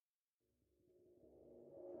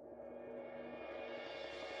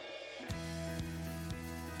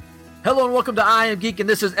Hello and welcome to I Am Geek, and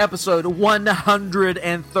this is episode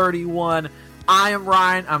 131. I am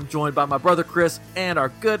Ryan. I'm joined by my brother Chris and our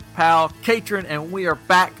good pal Katrin, and we are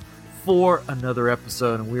back for another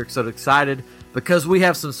episode, and we're so excited because we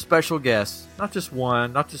have some special guests. Not just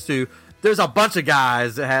one, not just two. There's a bunch of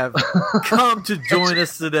guys that have come to join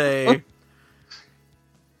us today.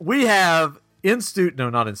 We have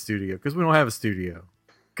not in studio, because we don't have a studio,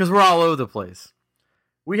 because we're all over the place.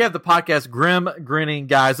 We have the podcast Grinning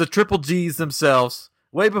guys, the Triple G's themselves.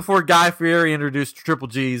 Way before Guy Fieri introduced Triple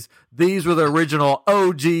G's, these were the original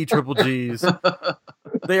OG Triple G's.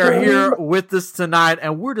 They are here with us tonight,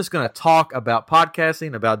 and we're just going to talk about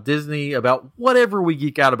podcasting, about Disney, about whatever we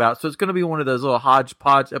geek out about. So it's going to be one of those little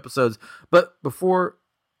hodgepodge episodes. But before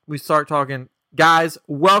we start talking, guys,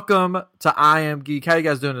 welcome to I Am Geek. How you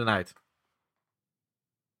guys doing tonight?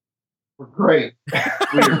 We're great.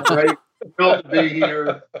 We're great. Thrilled to be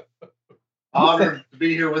here. Honored to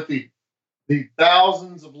be here with the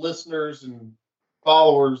thousands of listeners and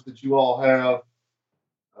followers that you all have.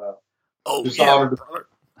 We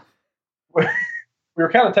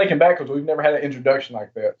were kind of taken back because we've never had an introduction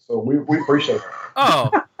like that, so we appreciate it.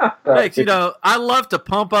 Oh, thanks. I love to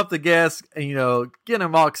pump up the guests and get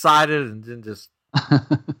them all excited and then just.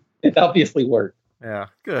 It obviously worked. Yeah,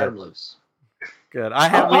 good. Good.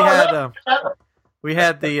 We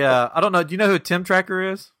had the. I don't know. Do you know who Tim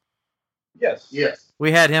Tracker is? Yes.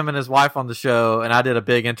 We had him and his wife on the show, and I did a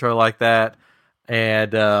big intro like that,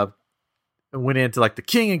 and went into like the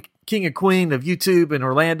king and queen of YouTube in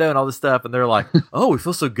Orlando and all this stuff, and they're like, "Oh, we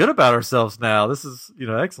feel so good about ourselves now. This is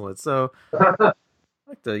excellent." So, I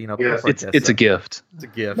like to Yes. It's a gift. It's a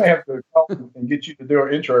gift. I may have to call and get you to do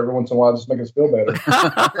our intro every once in a while, just to make us feel better.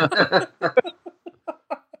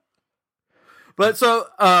 But so,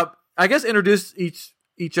 I guess introduce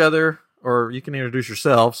each other, or you can introduce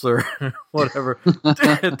yourselves or whatever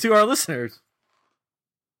to our listeners.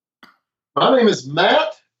 My name is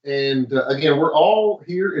Matt, and again, we're all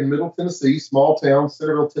here in Middle Tennessee, small town,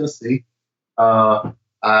 Centerville, Tennessee. I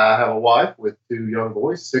have a wife with two young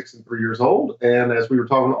boys, 6 and 3 years old, and as we were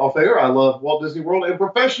talking off air, I love Walt Disney World and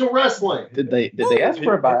professional wrestling. Did they ask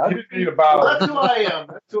for a bio? You didn't need a bio. Well, that's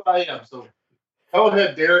who I am. So go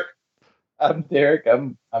ahead, Derek. I'm Derek.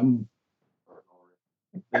 I'm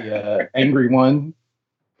the angry one.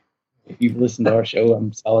 If you've listened to our show,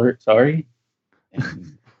 I'm sorry.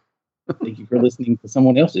 And thank you for listening to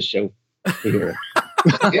someone else's show here.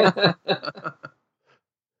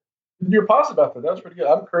 You're positive about that. That was pretty good.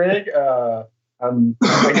 I'm Craig. I'm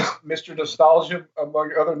I guess Mr. Nostalgia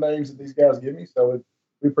among other names that these guys give me. So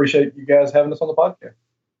we appreciate you guys having us on the podcast.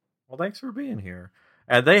 Well, thanks for being here.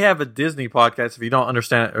 And they have a Disney podcast, if you don't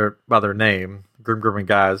understand it or by their name, Grimming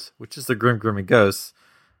Guys, which is the Grimming Ghosts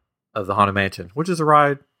of the Haunted Mansion, which is a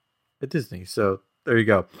ride at Disney. So there you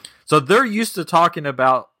go. So they're used to talking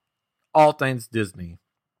about all things Disney.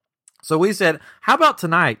 So we said, how about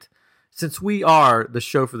tonight, since we are the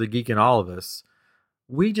show for the geek in all of us,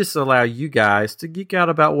 we just allow you guys to geek out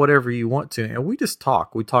about whatever you want to, and we just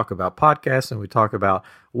talk. We talk about podcasts, and we talk about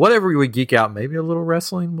whatever we geek out. Maybe a little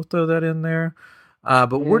wrestling. We'll throw that in there.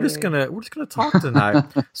 But we're just gonna talk tonight.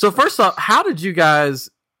 So first off, how did you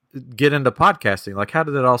guys get into podcasting? Like, how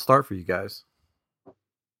did it all start for you guys?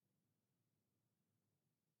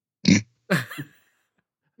 You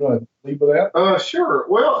want to lead with that? Sure.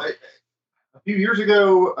 Well, a few years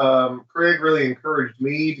ago, Craig really encouraged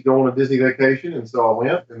me to go on a Disney vacation, and so I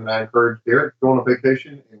went. And then I encouraged Derek to go on a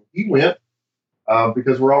vacation, and he went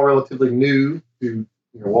because we're all relatively new to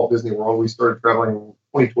Walt Disney World. We started traveling in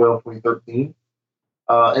 2012, 2013.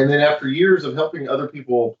 And then after years of helping other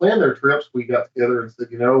people plan their trips, we got together and said,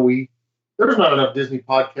 there's not enough Disney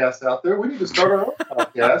podcasts out there. We need to start our own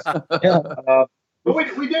podcast. But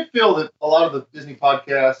we did feel that a lot of the Disney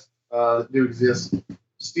podcasts that do exist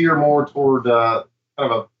steer more toward kind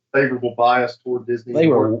of a favorable bias toward Disney. They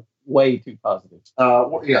were way too positive.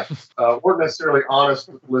 Weren't necessarily honest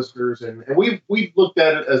with listeners. And we looked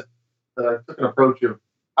at it as took an approach of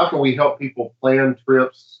how can we help people plan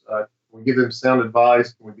trips? Can we give them sound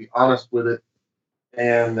advice? Can we be honest with it?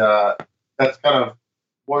 And that's kind of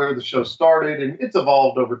where the show started, and it's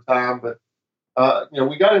evolved over time. But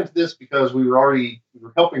we got into this because we were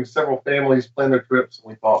helping several families plan their trips, and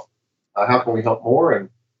we thought, how can we help more? And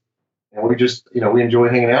we just we enjoy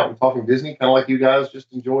hanging out and talking Disney, kind of like you guys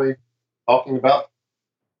just enjoy talking about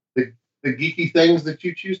the geeky things that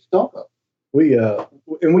you choose to talk about. We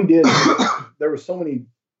did. There were so many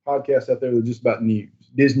podcasts out there that are just about news,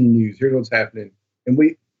 Disney news. Here's what's happening, and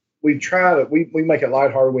we try to we make it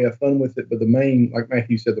lighthearted. We have fun with it, but the main, like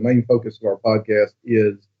Matthew said, the main focus of our podcast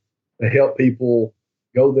is to help people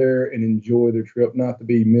go there and enjoy their trip, not to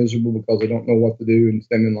be miserable because they don't know what to do and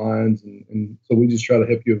stand in lines. And so we just try to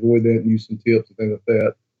help you avoid that and use some tips and things like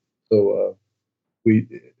that. So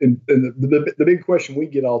the big question we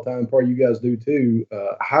get all the time, probably you guys do too,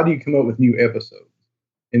 how do you come up with new episodes?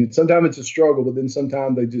 And sometimes it's a struggle, but then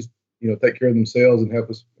sometimes they just, take care of themselves and help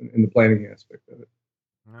us in the planning aspect of it.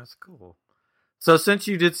 That's cool. So since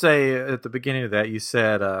you did say at the beginning of that, you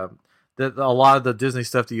said that a lot of the Disney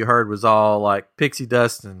stuff that you heard was all like pixie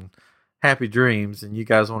dust and happy dreams, and you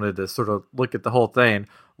guys wanted to sort of look at the whole thing.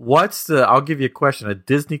 I'll give you a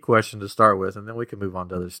Disney question to start with, and then we can move on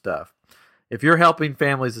to other stuff. If you're helping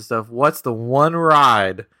families and stuff, what's the one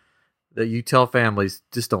ride that you tell families,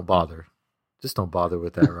 just don't bother? Just don't bother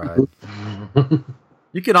with that ride.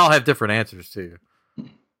 You can all have different answers too.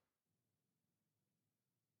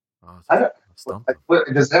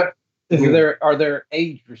 Does that? Are there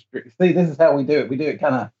age restrictions? See, this is how we do it. We do it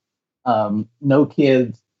kind of no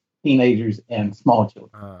kids, teenagers, and small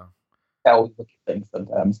children. How we look at things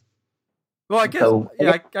sometimes. Well, I guess. So, I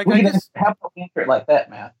guess. How about we answer it like that,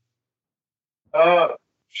 Matt?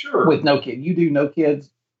 Sure. With no kids, you do no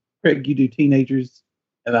kids. Craig, you do teenagers,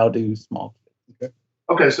 and I'll do small kids.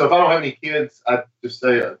 Okay. So if I don't have any kids, I just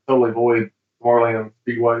say totally avoid Tomorrowland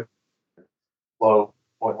Speedway. Slow,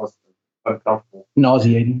 pointless, uncomfortable,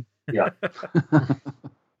 Nauseating. Yeah. The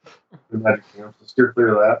Magic Kingdom. So steer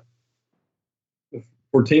clear of that.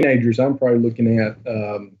 For teenagers, I'm probably looking at.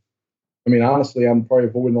 Honestly, I'm probably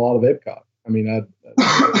avoiding a lot of Epcot.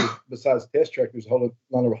 Besides Test Track, there's a whole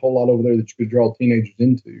lot over there that you could draw teenagers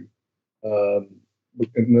into. And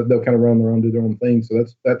they'll kind of run their own, do their own thing. So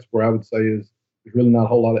that's where I would say is there's really not a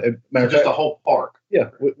whole lot of. Just a whole park. Yeah,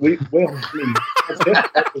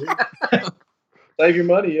 save your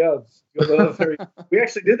money. Yeah, we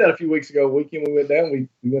actually did that a few weeks ago. Weekend we went down. We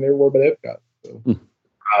went everywhere but Epcot. So.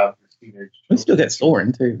 We still got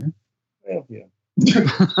Soarin' too. Well, yeah.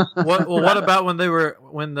 What about when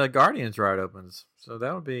the Guardians ride opens? So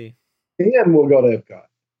that would be. And we'll go to Epcot.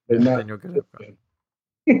 Then you'll go to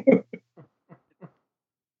Epcot.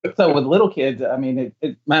 So with little kids,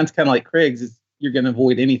 mine's kind of like Craig's. Is you're going to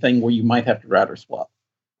avoid anything where you might have to ride or swap.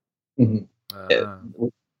 Mm-hmm.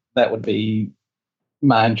 That would be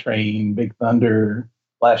Mine Train, Big Thunder,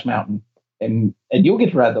 Splash Mountain, and you'll get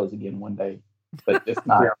to ride those again one day, but just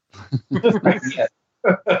not. Just not yet.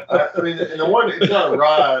 And the one, it's not a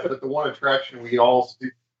ride, but the one attraction we all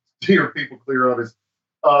steer people clear of is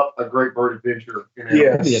Up, A Great Bird Adventure.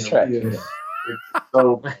 The attraction. It's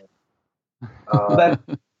so that's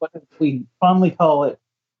what we fondly call it.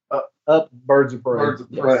 Up, Birds of Prey. Birds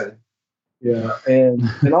of Prey. Yeah, and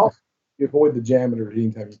also you avoid the JAMMers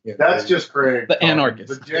anytime you can. That's just Craig. The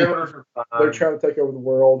anarchists. The JAMMers are fine. They're trying to take over the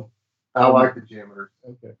world. I like the JAMMers.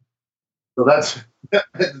 Okay. So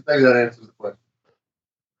maybe that answers the question.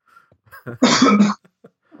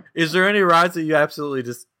 Is there any rides that you absolutely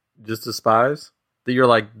just despise? That you're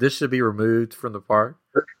like, this should be removed from the park?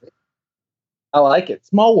 I like it.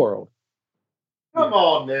 Small World. Come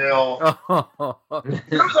on now. If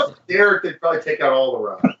it was up to Derek, they'd probably take out all the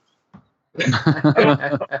rides.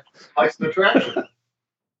 Likes the attraction.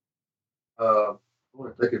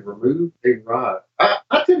 If they could remove a ride.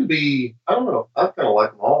 I tend to be, I don't know, I kind of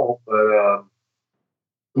like them all, but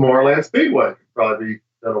Tomorrowland Speedway could probably be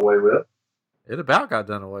done away with. It about got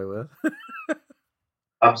done away with.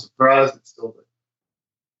 I'm surprised it's still there.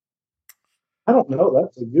 I don't know.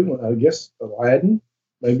 That's a good one. I guess Aladdin,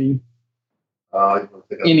 maybe.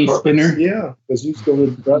 Any spinner? Yeah, because you just go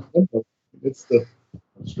with the it's the.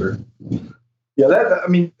 That's true. Yeah,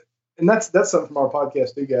 and that's something from our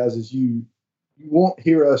podcast too, guys. Is you won't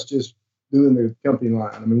hear us just doing the company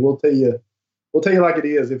line. We'll tell you like it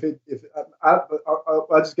is. I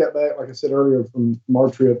just got back, like I said earlier, from our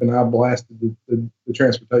trip, and I blasted the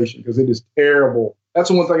transportation because it is terrible. That's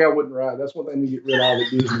the one thing I wouldn't ride. That's one thing to get rid of at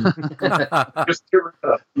Disney. Just get rid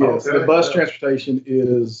of. Yes, the bus transportation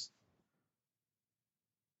is.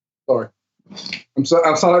 Sorry, I'm so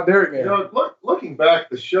like Derek now. Looking back,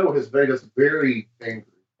 the show has made us very angry,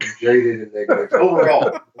 and jaded, and negative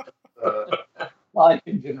overall. Life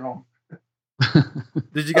in general.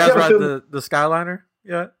 Did you guys ride the Skyliner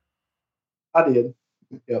yet? I did.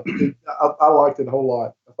 Yeah, I liked it a whole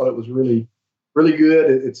lot. I thought it was really, really good.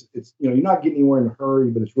 It's you're not getting anywhere in a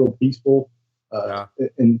hurry, but it's real peaceful. And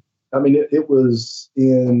it was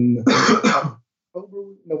in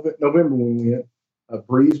November when we went.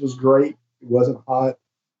 Breeze was great. It wasn't hot,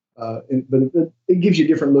 but it gives you a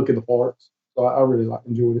different look at the parks. So I really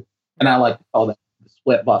enjoyed it. And I like to call that the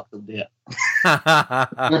sweat box of death.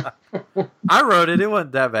 I rode it. It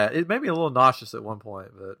wasn't that bad. It made me a little nauseous at one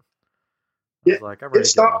point, but I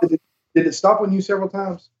stopped. Did it stop on you several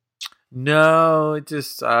times? No, it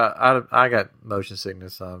just I got motion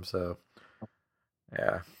sickness so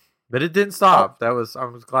yeah, but it didn't stop. I was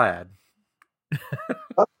glad.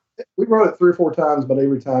 We rode it 3 or 4 times, but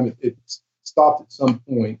every time it stopped at some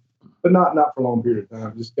point, but not for a long period of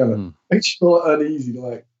time. Just kind of makes you feel uneasy,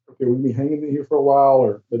 like, okay, we'll be hanging in here for a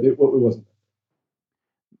while, but it wasn't.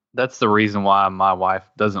 That's the reason why my wife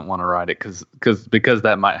doesn't want to ride it, because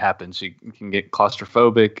that might happen. She can get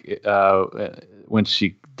claustrophobic when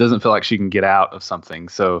she doesn't feel like she can get out of something.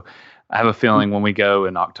 So I have a feeling when we go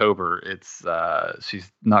in October, it's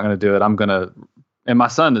she's not going to do it. I'm going to, and my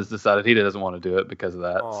son has decided he doesn't want to do it because of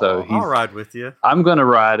that. So I'll ride with you. I'm going to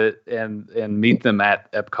ride it and meet them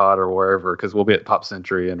at Epcot or wherever, because we'll be at Pop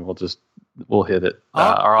Century and we'll hit it.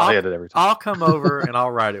 I'll hit it every time. I'll come over and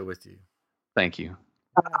I'll ride it with you. Thank you.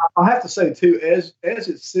 I have to say too, as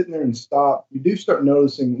it's sitting there and stopped, you do start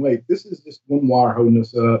noticing. Wait, this is just one wire holding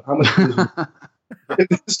us up. How much?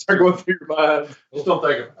 Start going through your mind. Just don't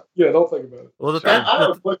think about it. Yeah, don't think about it. Well, I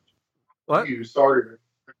have a question. What? You sorry to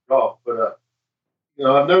cut you off, but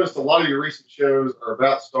I've noticed a lot of your recent shows are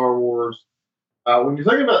about Star Wars. When you're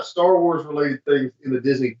thinking about Star Wars related things in the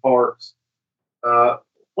Disney parks, why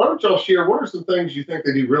don't y'all share what are some things you think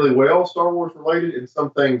they do really well Star Wars related, and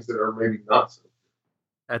some things that are maybe not so?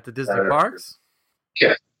 At the Disney parks?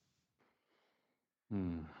 Yeah.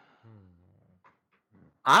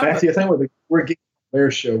 Matthew, I think we're getting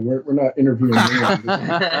their show. We're not interviewing them.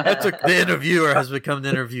 The interviewer has become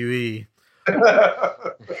the interviewee.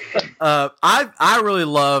 I really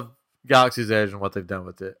love Galaxy's Edge and what they've done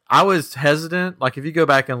with it. I was hesitant. Like, if you go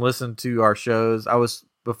back and listen to our shows,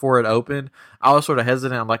 before it opened, I was sort of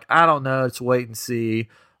hesitant. I'm like, I don't know, let's wait and see.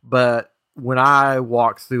 But when I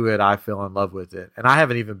walk through it, I fell in love with it. And I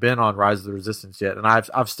haven't even been on Rise of the Resistance yet. And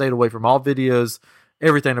I've stayed away from all videos,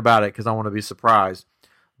 everything about it, because I want to be surprised.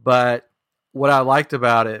 But what I liked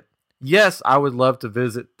about it, yes, I would love to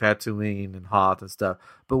visit Tatooine and Hoth and stuff.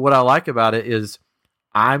 But what I like about it is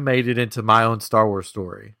I made it into my own Star Wars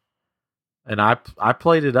story. And I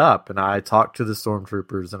played it up, and I talked to the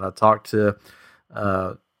stormtroopers, and I talked to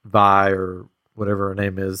Vi, or whatever her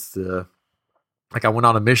name is, I went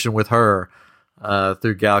on a mission with her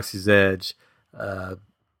through Galaxy's Edge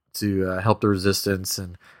to help the Resistance,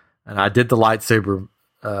 and I did the lightsaber,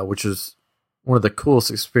 which was one of the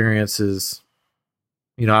coolest experiences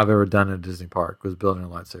I've ever done in a Disney park, was building a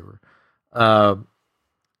lightsaber.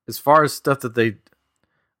 As far as stuff that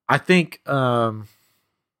I think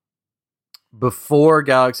before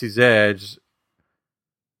Galaxy's Edge,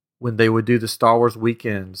 when they would do the Star Wars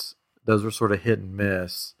weekends, those were sort of hit and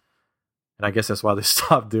miss. And I guess that's why they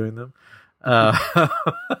stopped doing them.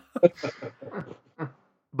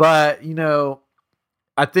 But,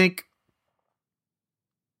 I think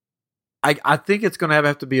it's going to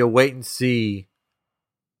have to be a wait and see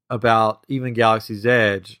about even Galaxy's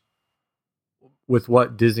Edge with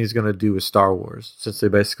what Disney's going to do with Star Wars, since they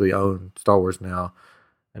basically own Star Wars now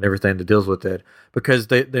and everything that deals with it. Because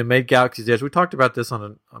they made Galaxy's Edge. We talked about this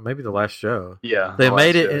on maybe the last show. Yeah, they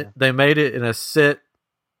made it in a set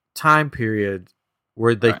time period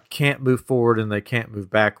where they can't move forward and they can't move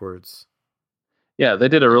backwards. Yeah, they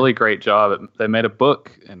did a really great job. They made a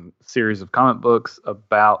book and series of comic books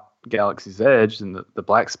about Galaxy's Edge and the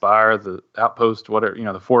Black Spire, the Outpost, whatever,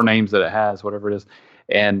 the 4 names that it has, whatever it is.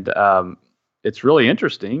 And it's really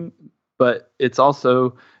interesting, but it's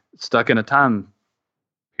also stuck in a time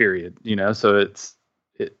period, so it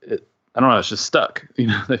I don't know, it's just stuck.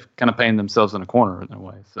 They've kind of painted themselves in a corner in a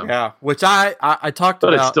way. So yeah, which I talked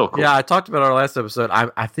about. But it's still cool. Yeah, I talked about our last episode.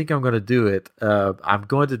 I think I'm going to do it. I'm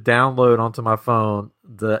going to download onto my phone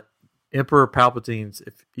the Emperor Palpatine's.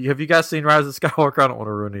 Have you guys seen Rise of Skywalker? I don't want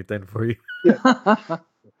to ruin anything for you. Yeah.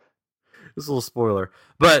 It's a little spoiler,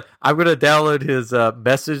 but I'm going to download his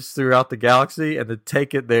message throughout the galaxy and then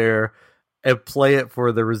take it there and play it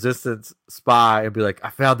for the Resistance spy and be like, I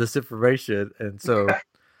found this information, and so.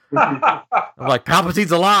 I'm like,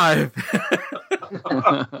 Palpatine's alive.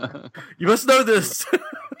 You must know this.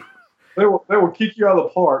 They will kick you out of the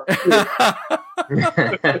park.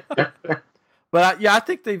 But I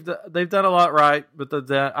think they've done a lot right.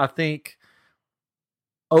 But I think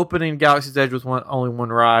opening Galaxy's Edge with only one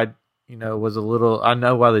ride, was a little. I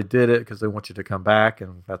know why they did it, because they want you to come back,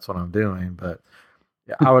 and that's what I'm doing. But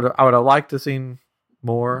yeah, I would have liked to seen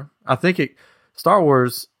more. I think Star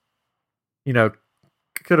Wars,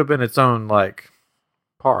 could have been its own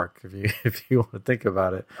park if you want to think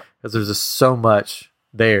about it, because there's just so much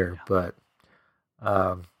there. But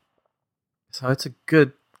so it's a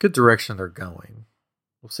good direction they're going.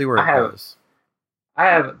 We'll see where it goes. I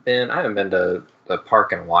haven't been to the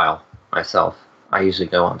park in a while myself. I usually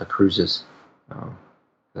go on the cruises.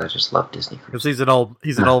 I just love Disney Because cruises.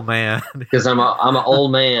 he's an old man. Because I'm an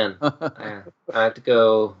old man. I have to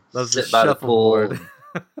go Loves the sit by the pool, shuffleboard.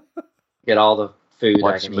 get all the food I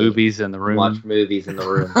Watch can movies in the eat, room. watch movies in the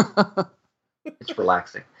room. It's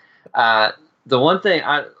relaxing. The one thing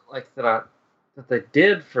I like that they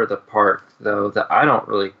did for the park though that I don't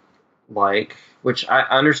really like, which I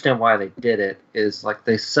understand why they did it, is like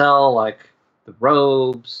they sell like the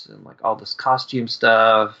robes and like all this costume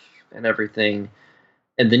stuff and everything,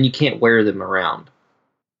 and then you can't wear them around.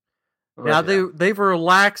 Now they've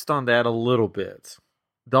relaxed on that a little bit.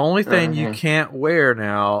 The only thing you can't wear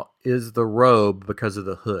now is the robe because of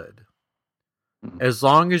the hood. As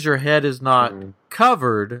long as your head is not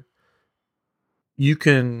covered, you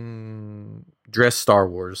can dress Star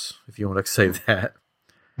Wars, if you want to say that.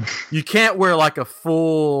 You can't wear like a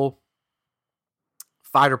full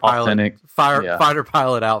fighter pilot, fighter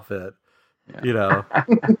pilot outfit, you know.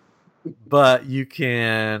 But you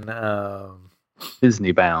can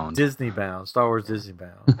Disney bound, Star Wars Disney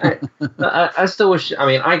bound. I still wish. I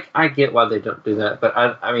mean, I get why they don't do that, but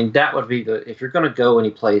I mean that would be if you're going to go any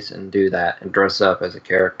place and do that and dress up as a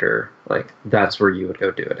character, like that's where you would go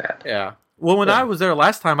do it at. Yeah. Well, when I was there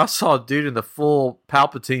last time, I saw a dude in the full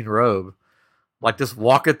Palpatine robe, like just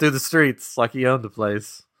walking through the streets like he owned the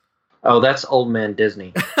place. Oh, that's old man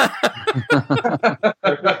Disney.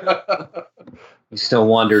 He still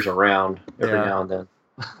wanders around every now and then.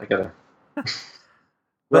 I gotta.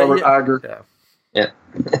 Robert Iger. Yeah.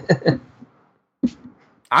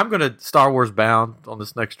 I'm gonna Star Wars bound on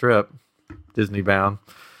this next trip, Disney bound.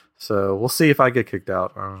 So we'll see if I get kicked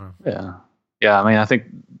out. I don't know. Yeah. I mean, I think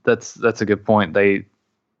that's a good point. They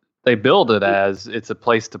build it as it's a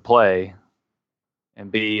place to play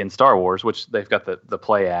and be in Star Wars, which they've got the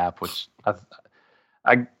Play app, which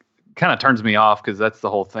I kind of turns me off because that's the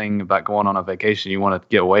whole thing about going on a vacation. You want to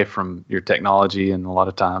get away from your technology, and a lot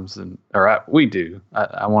of times, we do.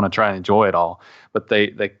 I want to try and enjoy it all, but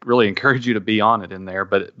they really encourage you to be on it in there.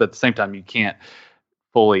 But at the same time, you can't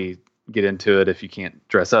fully get into it if you can't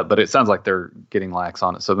dress up. But it sounds like they're getting lax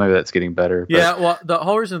on it, so maybe that's getting better. Yeah, well, the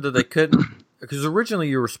whole reason that they couldn't, because originally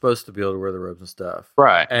you were supposed to be able to wear the robes and stuff,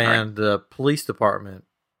 right? And the police department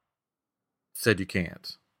said you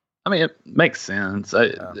can't. I mean, it makes sense.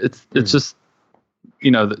 It's just,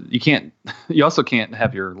 you also can't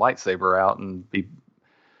have your lightsaber out and be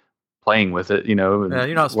playing with it, and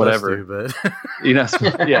you're not supposed to,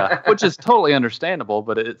 but which is totally understandable.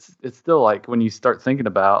 But it's still like when you start thinking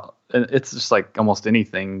about, and it's just like almost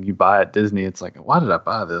anything you buy at Disney, it's like, why did I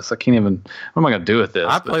buy this? I can't even. What am I going to do with this?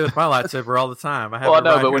 I play with my lightsaber all the time. I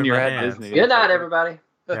know, but when you're at Disney, good night, everybody.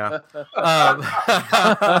 Yeah.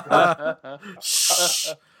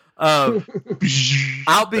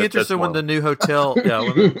 I'll be interested when the new hotel.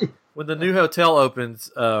 When the new hotel opens,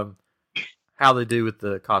 how they do with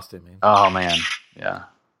the costuming. Oh man, yeah.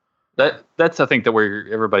 That's I think that where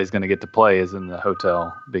everybody's going to get to play is in the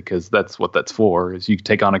hotel, because that's what that's for. Is you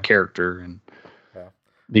take on a character and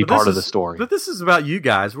be part of the story. But this is about you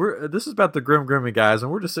guys. This is about the Grimmy guys,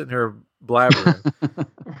 and we're just sitting here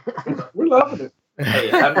blabbering. We're loving it.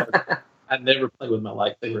 Hey, I never play with my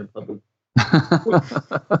lightsaber in public.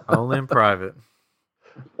 Only in private.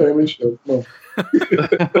 Family show.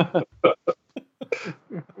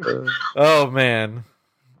 Oh man,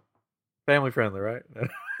 family friendly, right?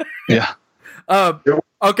 Yeah.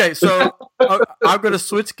 Okay, so I'm going to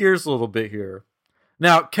switch gears a little bit here.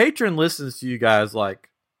 Now, Katrin listens to you guys like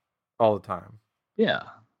all the time. Yeah,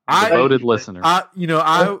 devoted listener.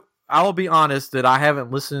 I'll be honest that I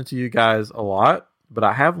haven't listened to you guys a lot, but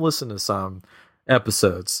I have listened to some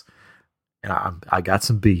episodes, and I got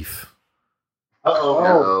some beef.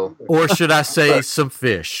 Uh-oh. Or should I say some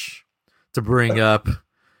fish to bring up.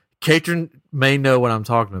 Katrin may know what I'm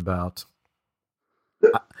talking about.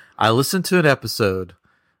 I listened to an episode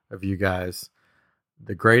of you guys,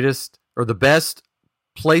 the greatest or the best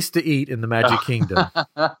place to eat in the Magic Kingdom.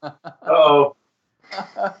 Oh,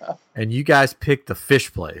 And you guys picked the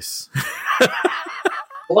fish place.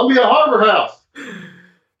 Columbia Harbor House.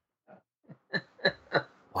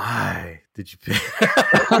 Why did you pick?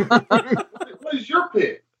 What is your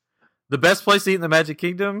pick? The best place to eat in the Magic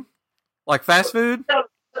Kingdom? Like fast food?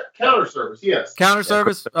 Counter service, yes. Counter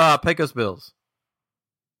service? Pecos Bills.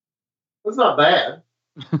 That's not bad.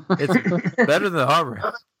 It's better than the Harbor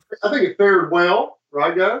House. I think it fared well,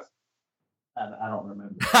 right, guys? I don't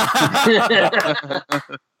remember.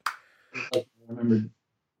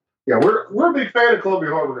 Yeah, we're a big fan of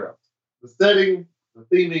Columbia Harbor House. The setting, the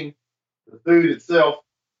theming, the food itself,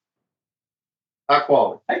 high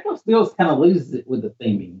quality. Pecos Bills kind of loses it with the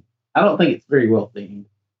theming. I don't think it's very well themed.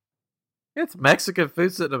 It's Mexican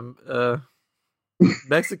food sitting,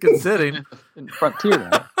 Mexican sitting. In Frontier.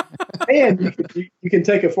 And you can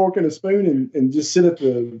take a fork and a spoon and just sit at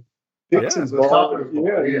the fixings the bar. top of the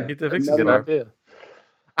bar, Yeah, yeah. Get the And fixings none good of idea.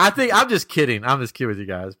 I think I'm just kidding. I'm just kidding with you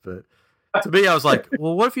guys, but to me, I was like,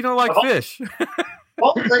 well, what if you don't like fish?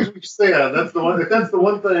 All the things we said, that's the one. If that's the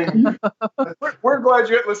one thing. We're glad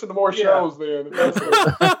you listened to more shows then.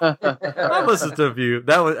 I listened to a few.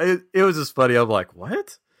 That was it was just funny. I'm like,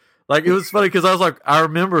 what? Like it was funny because I was like, I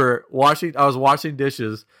remember I was washing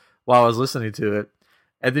dishes while I was listening to it,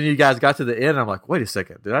 and then you guys got to the end. And I'm like, wait a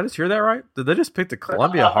second, did I just hear that right? Did they just pick the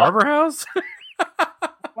Columbia Harbor House?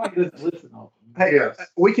 Hey, Yes.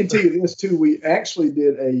 we can tell you this too. We actually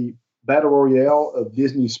did a battle royale of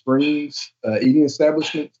Disney Springs eating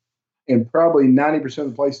establishments, and probably 90% of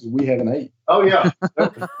the places we haven't ate. Oh yeah.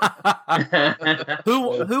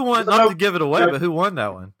 Who won? Not to give it away, but who won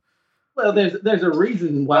that one? Well, there's a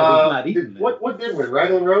reason why we've not eaten it. What did win?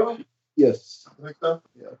 Raglan Road? Yes. I think so.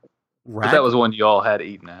 Yeah. But that was one you all had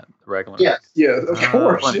eaten at the regular. Yes. Yeah, of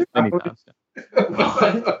course. Many times.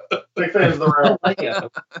 Big fans of the round.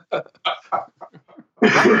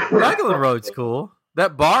 Raglan Road's cool.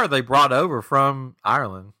 That bar they brought over from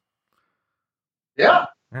Ireland. Yeah.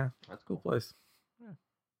 Yeah, that's a cool place.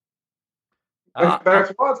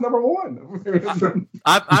 That's why it's number one.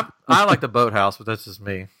 I like the boathouse, but that's just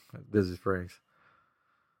me at Disney Springs.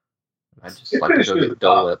 I just like to go get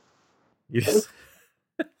Dole Whip. Yes.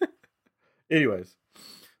 Anyways,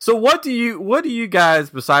 so what do you guys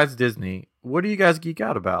besides Disney? What do you guys geek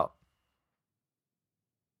out about?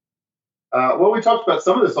 Well, we talked about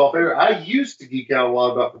some of this off air. I used to geek out a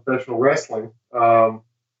lot about professional wrestling.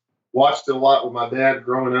 Watched it a lot with my dad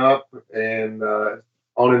growing up, and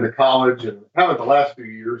on into college, and haven't the last few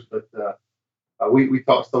years, but we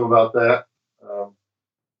talked some about that.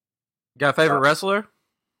 Got a favorite wrestler?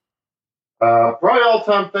 Probably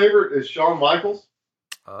all-time favorite is Shawn Michaels.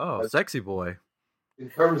 Oh, sexy boy. In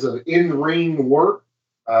terms of in-ring work,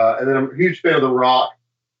 and then I'm a huge fan of The Rock.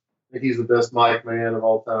 I think he's the best mic man of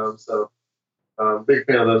all time. So, big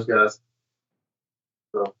fan of those guys.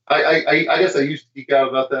 So, I guess I used to geek out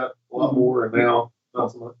about that a lot more, and now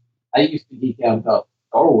not so much. I used to geek out about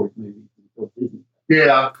Star Wars movies until Disney.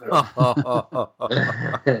 Yeah.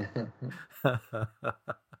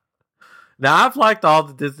 Now I've liked all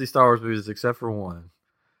the Disney Star Wars movies except for one.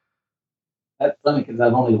 That's funny because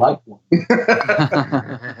I've only liked one.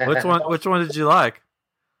 Which one did you like?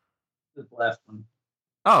 This last one.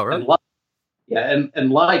 Oh, really?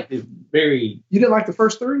 And liked is very. You didn't like the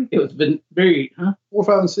first three? It was been very. 4,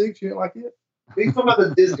 5, and 6. You didn't like it? He's talking about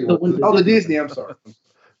the Disney ones. Oh, the Disney. I'm sorry.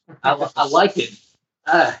 I liked it.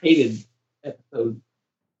 I hated episode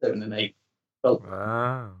 7 and 8. So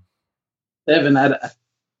Wow. 7,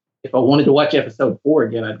 if I wanted to watch episode 4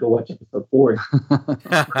 again, I'd go watch episode 4.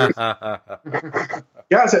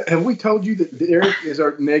 Guys, have we told you that Derek is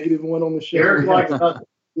our negative one on the show? Eric likes nothing.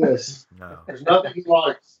 Yes. No. There's nothing he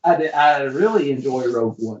likes. I really enjoy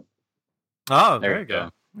Rogue One. Oh, There there you you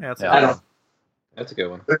go. Yeah, that's Yeah. I don't. That's a good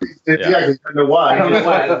one. Yeah, I don't know why. I don't know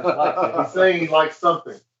why I don't like it. He's saying he likes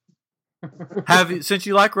something. Have you, since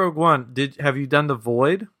you like Rogue One, have you done the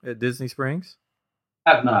Void at Disney Springs?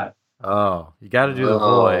 I've not. Oh, you got to do the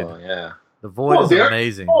Void. Oh, yeah. The Void Oh, is Derek.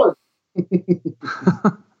 amazing. Oh,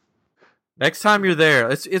 Next time you're there,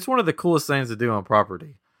 it's one of the coolest things to do on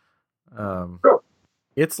property. Sure.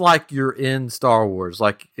 It's like you're in Star Wars.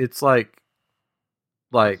 Like it's like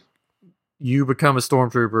you become a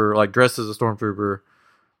stormtrooper, like dressed as a stormtrooper.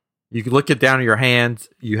 You can look it down in your hands.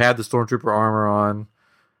 You have the stormtrooper armor on.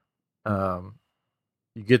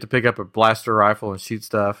 You get to pick up a blaster rifle and shoot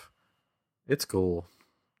stuff. It's cool.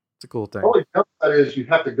 It's a cool thing. The only downside is you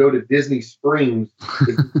have to go to Disney Springs.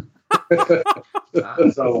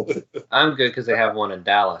 So I'm good because they have one in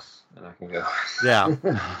Dallas, and I can go. Yeah.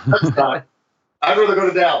 that's not. I'd rather go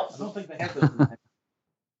to I Dallas. don't think they have those.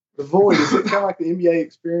 The Void, is it kind of like the NBA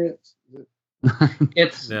experience?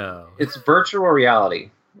 It's No. it's virtual reality.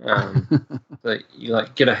 So you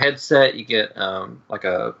like get a headset, you get like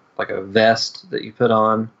a vest that you put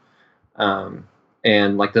on,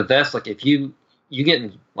 and like the vest, like if you get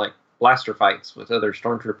in like blaster fights with other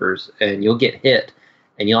stormtroopers, and you'll get hit,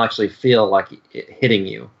 and you'll actually feel like it hitting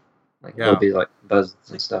you, like Yeah. there'll be like buzzes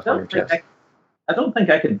and stuff on your chest. I don't think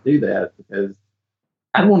I could do that because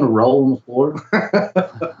I'd want to roll on the floor.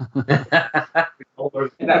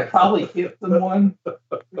 And I'd probably hit someone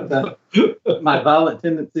with my violent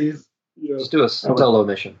tendencies. Just do a solo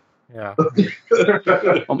mission. Yeah.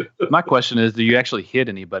 My question is, do you actually hit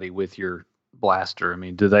anybody with your blaster? I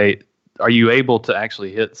mean, are you able to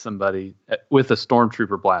actually hit somebody with a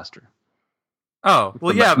stormtrooper blaster? Oh,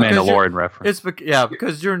 well, The yeah, because Mandalorian reference.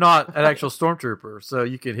 because you're not an actual stormtrooper, so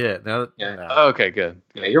you can hit. Now, Yeah. no. Okay, good.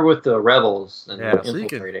 Yeah, you're with the rebels and Yeah, so you can-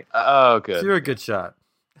 infiltrating. Oh, So good. you're a good shot.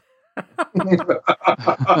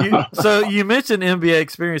 So you mentioned NBA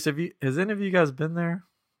experience. Has any of you guys been there?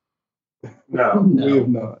 No. We have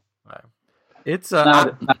not. It's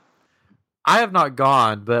Not- I have not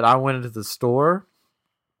gone, but I went into the store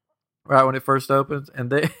right when it first opened,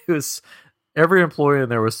 and it was every employee in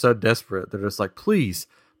there was so desperate. They're just like, please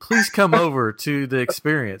come over to the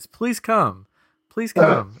experience. Please come.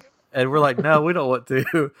 And we're like, no, we don't want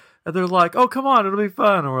to. And they're like, oh, come on, it'll be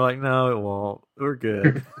fun. And we're like, no, it won't. We're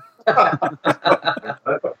good.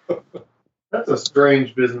 That's a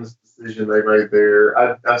strange business decision they made there.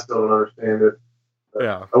 I still don't understand it.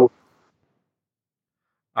 Yeah. Oh.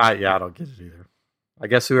 I don't get it either. I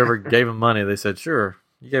guess whoever gave them money, they said, sure,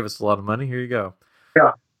 you gave us a lot of money. Here you go.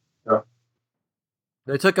 Yeah.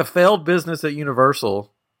 They took a failed business at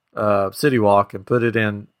Universal City Walk and put it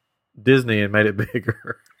in Disney and made it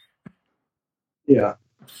bigger. Yeah,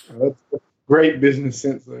 that's great business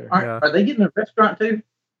sense there. Are they getting a restaurant too?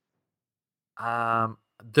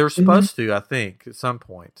 They're supposed to, I think, at some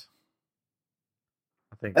point.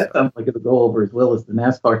 I think That so. sounds like it'll go over as well as the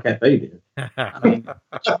NASCAR Cafe did. I mean,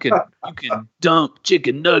 you can dunk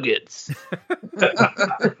chicken nuggets.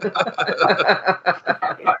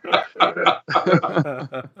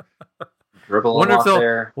 Dribble Wonder a if lot they'll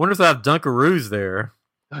there. wonder if they'll have Dunkaroos there.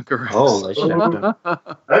 Oh, they should have done.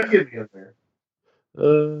 That'd get me in there.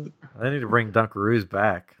 They need to bring Dunkaroos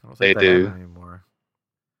back. I don't They think do. have them anymore.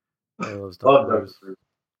 They love Love Dunkaroos. those.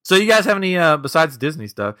 So you guys have any besides Disney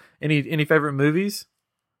stuff? Any favorite movies?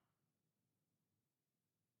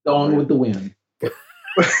 Gone with the Wind.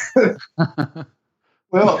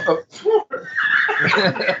 Well,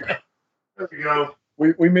 There we go.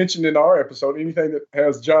 we mentioned in our episode anything that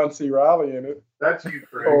has John C. Reilly in it That's you,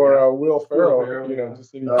 Craig. or Will Ferrell. Ferrell, You know, yeah.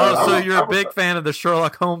 just any. Oh, so I'm- you're a I'm- big fan of the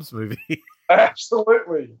Sherlock Holmes movie?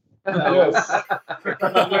 Absolutely. Yes.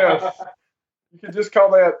 Yes. You could just call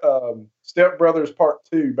that Step Brothers Part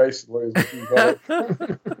 2, basically. Is what you call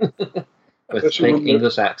it. With fake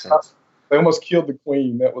English accents. They almost killed the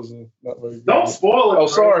Queen. That was not very good. Don't spoil it. Oh,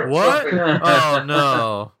 sorry. What? Oh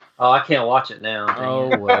no! Oh, I can't watch it now. Dang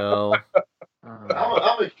Oh it. well.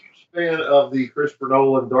 I'm a huge fan of the Christopher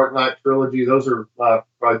Nolan Dark Knight trilogy. Those are my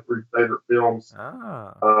probably 3 favorite films.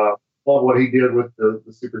 Ah. Love what he did with the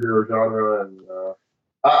superhero genre, and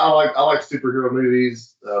I like superhero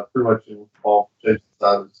movies pretty much in all shapes and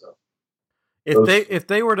sizes. So If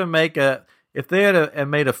they were to make if they had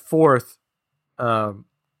made a fourth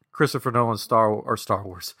Christopher Nolan Star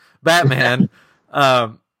Wars Batman,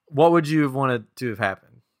 what would you have wanted to have happened?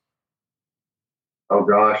 oh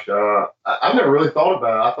gosh, I never really thought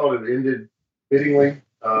about it. I thought it ended fittingly.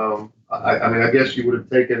 I mean, I guess you would have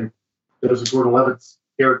taken Joseph Gordon-Levitt's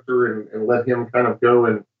character and let him kind of go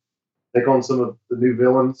and take on some of the new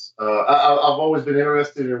villains. I've always been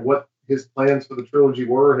interested in what his plans for the trilogy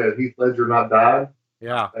were had Heath Ledger not died.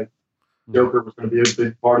 Yeah. Joker was going to be a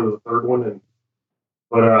big part of the third one,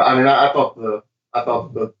 but I mean, I thought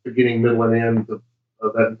the beginning, middle, and end of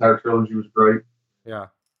that entire trilogy was great. Yeah.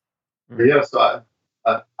 But yeah, so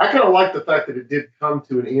I kind of like the fact that it did come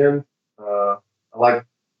to an end. I like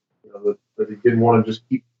that he didn't want to just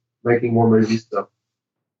keep making more movies. So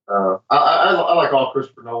I like all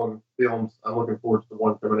Christopher Nolan films. I'm looking forward to the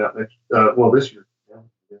one coming out this year. Yeah.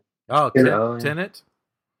 Oh, Tenet. Tenet.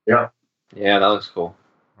 Yeah, that looks cool.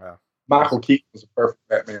 Michael Keaton was a perfect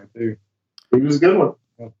Batman, too. He was a good one.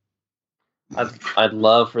 I'd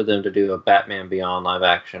love for them to do a Batman Beyond live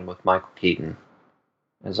action with Michael Keaton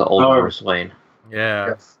as an old Bruce Wayne. Yeah.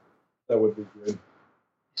 Yes. That would be good.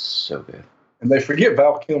 So good. And they forget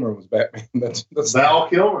Val Kilmer was Batman. That's Val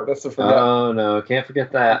Kilmer. That's the forgotten. Oh no, can't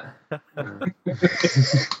forget that. Good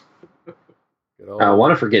old- I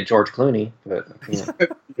want to forget George Clooney, but I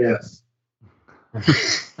can't. Yes.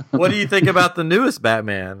 What do you think about the newest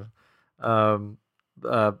Batman? Twilight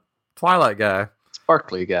guy.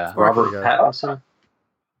 Sparkly guy. Robert guy. Pattinson.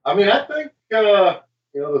 I mean, I think the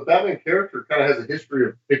Batman character kind of has a history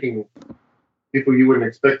of picking people you wouldn't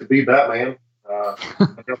expect to be Batman. Ben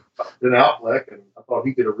Affleck, and I thought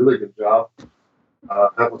he did a really good job.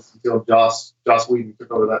 That was until Joss Whedon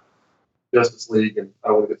took over that Justice League, and I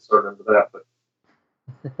don't want to get started into that. But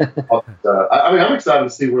I mean, I'm excited to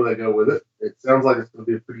see where they go with it. It sounds like it's going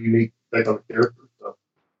to be a pretty unique take on the character. So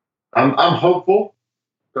I'm hopeful.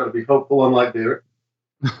 Trying to be hopeful, unlike Derek.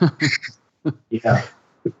 Yeah.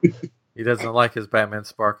 He doesn't like his Batman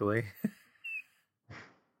sparkly.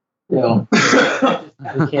 Well,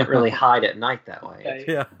 We can't really hide at night that way.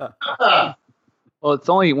 Yeah. Well, it's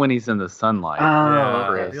only when he's in the sunlight. Oh, Yeah,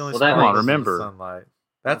 okay. he only Well, that sparkles on, in the remember. sunlight.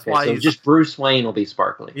 That's okay, why so he's just Bruce Wayne will be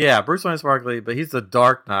sparkly. yeah. Bruce Wayne's sparkly, but he's the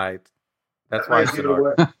Dark Knight. That's why he's the Give it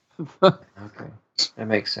Dark. away. Okay, that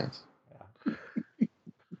makes sense.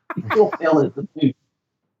 Still feeling it.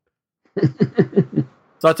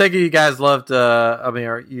 So I take it you guys loved.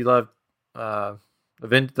 You loved the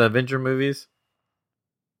Avenger movies.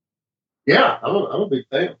 Yeah, I'm a big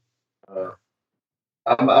fan.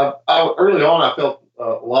 Early on, I felt a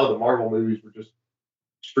lot of the Marvel movies were just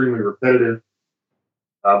extremely repetitive.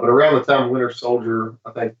 But around the time of Winter Soldier,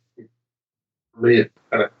 I think for me it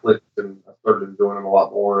kind of clicked, and I started enjoying them a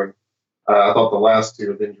lot more. And I thought the last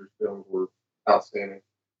two Avengers films were outstanding.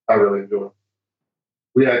 I really enjoyed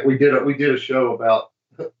them. We did a show about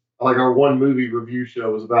like our one movie review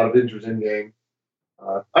show was about Avengers Endgame.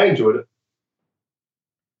 I enjoyed it.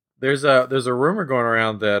 There's a rumor going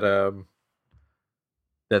around that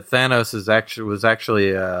that Thanos was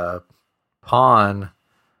actually a pawn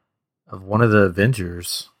of one of the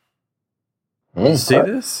Avengers. Did you see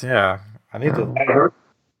this? Yeah, I need to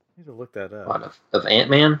look that up. What, of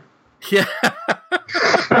Ant-Man? Yeah.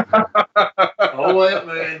 Oh,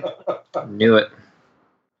 Ant-Man. Knew it.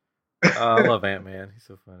 I love Ant-Man. He's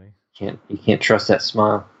so funny. You can't trust that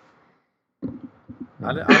smile.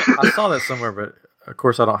 I saw that somewhere, but of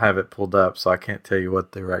course I don't have it pulled up, so I can't tell you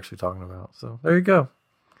what they were actually talking about. So there you go.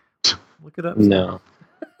 Look it up. No.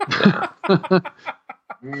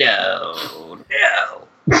 No.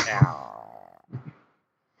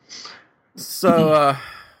 So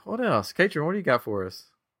what else? Katrin, what do you got for us?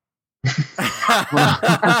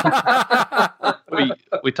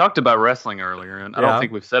 We talked about wrestling earlier, and I don't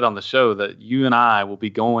think we've said on the show that you and I will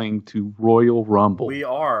be going to Royal Rumble. We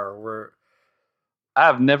are.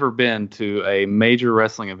 I've never been to a major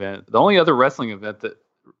wrestling event. The only other wrestling event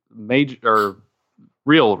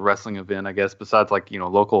real wrestling event, I guess, besides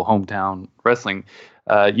local hometown wrestling,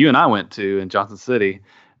 you and I went to in Johnson City,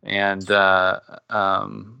 and that's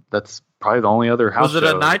probably the only other house show. Was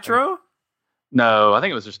it a Nitro? No, I think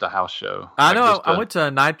it was just a house show. I know. I went to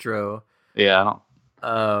a Nitro. Yeah, I don't.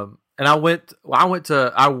 And I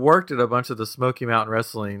worked at a bunch of the Smoky Mountain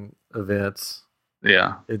Wrestling events.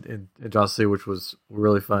 Yeah, in Johnson City, which was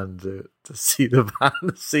really fun to see the behind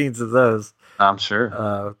the scenes of those. I'm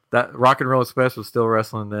sure. That Rock and Roll Express was still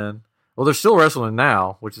wrestling then. Well, they're still wrestling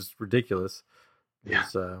now, which is ridiculous. Yeah.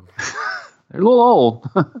 They're a little old.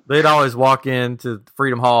 They'd always walk into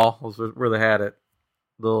Freedom Hall, was where they had it.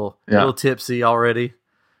 Little tipsy already.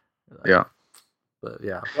 Yeah. But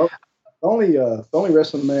yeah. Well, the only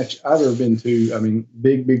wrestling match I've ever been to, I mean,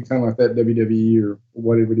 big time like that, WWE or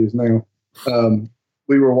whatever it is now.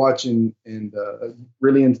 We were watching and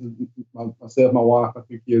really into myself, my wife, my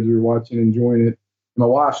 2 kids. We were watching, enjoying it. My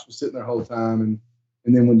wife was sitting there the whole time, and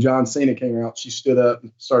then when John Cena came out, she stood up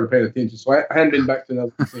and started paying attention. So I hadn't been back to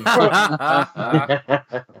another scene.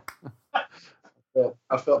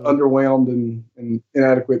 I felt underwhelmed and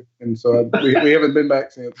inadequate, and so we haven't been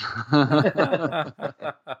back since.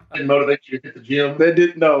 Didn't motivate you to hit the gym? It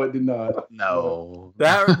did not. No.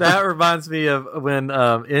 That reminds me of when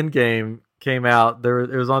Endgame came out.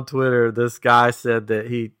 It was on Twitter. This guy said that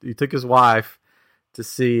he took his wife to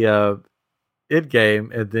see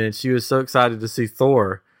Endgame, and then she was so excited to see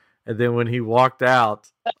Thor, and then when he walked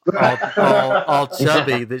out all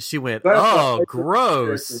chubby, that she went, "Oh,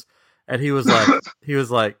 gross." And he was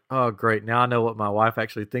like, "Oh, great! Now I know what my wife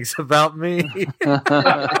actually thinks about me."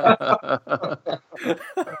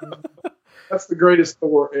 That's the greatest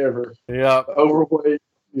Thor ever. Yeah, overweight.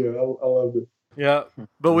 Yeah, I loved it. Yeah,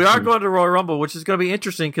 but we are going to Royal Rumble, which is going to be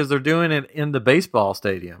interesting because they're doing it in the baseball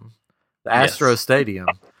stadium, the Astro Stadium.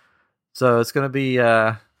 So it's going to be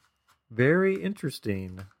very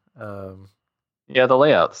interesting. Yeah, the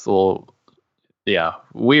layout's a little. Yeah,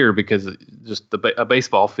 weird because just a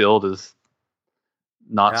baseball field is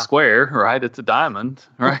not square, right? It's a diamond,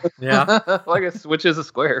 right? Yeah, well, I guess which is a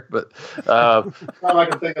square, but all I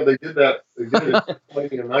can think of, they did it in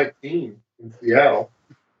 2019 in Seattle.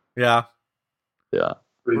 Yeah,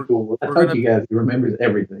 pretty cool. I told you guys he remembers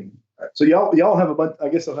everything. So y'all have a bunch. I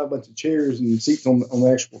guess they'll have a bunch of chairs and seats on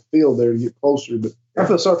the actual field there to get closer. But I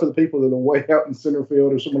feel sorry for the people that are way out in center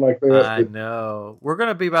field or something like that. I know. We're going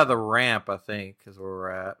to be by the ramp, I think, is where we're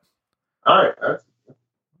at. All right, that's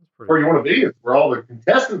where you want to be. It's where all the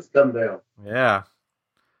contestants come down. Yeah,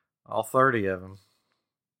 all 30 of them.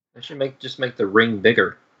 They should just make the ring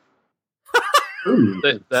bigger.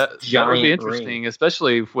 That would be interesting, ring.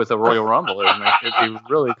 Especially with a Royal Rumble. It'd be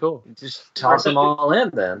really cool. Just toss them all in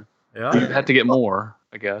then. Yeah, You'd have to get more.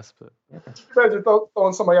 I guess. But Imagine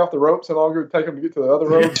throwing somebody off the ropes, how long it would take them to get to the other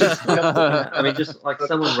ropes. I mean, just like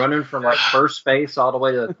someone running from like first base all the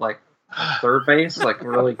way to like third base, like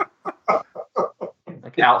really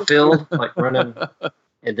like outfield, like running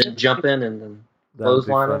and then jumping and then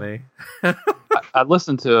clotheslining. I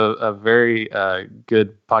listened to a very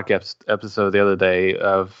good podcast episode the other day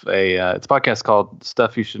of it's a podcast called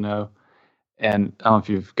Stuff You Should Know. And I don't know if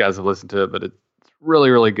you guys have listened to it, but it's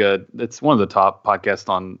really, really good. It's one of the top podcasts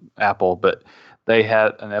on Apple, but they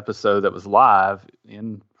had an episode that was live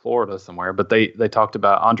in Florida somewhere, but they talked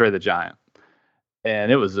about Andre the Giant.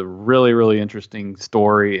 And it was a really, really interesting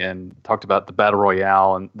story and talked about the Battle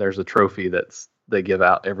Royale. And there's a trophy they give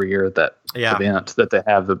out every year at that event that they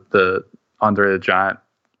have the Andre the Giant,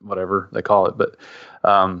 whatever they call it. But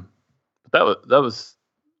that was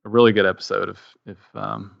a really good episode if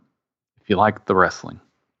you like the wrestling.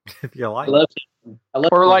 If you like, I love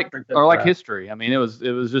or like history. I mean, it was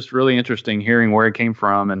just really interesting hearing where he came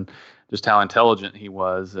from and just how intelligent he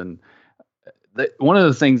was. And one of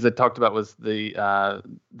the things they talked about was the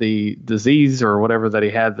disease or whatever that he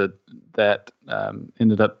had that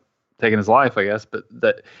ended up taking his life, I guess. But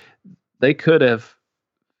that they could have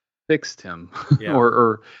fixed him,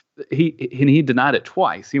 or he denied it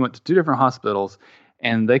twice. He went to 2 different hospitals,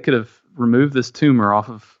 and they could have removed this tumor off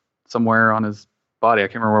of somewhere on his body. I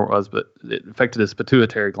can't remember where it was, but it affected his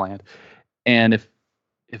pituitary gland. And if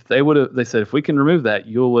they said, if we can remove that,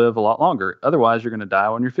 you'll live a lot longer. Otherwise, you're going to die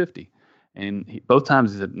when you're 50. And both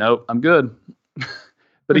times he said, nope, I'm good.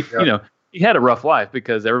 But he had a rough life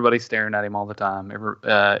because everybody's staring at him all the time.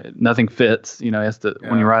 Nothing fits. He has to,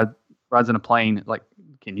 when he rides in a plane, like,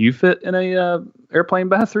 can you fit in a airplane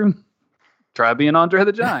bathroom? Try being Andre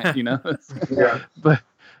the Giant, But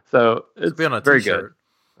so it's very good.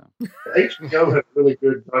 HBO had a really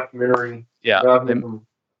good documentary. Yeah. From a little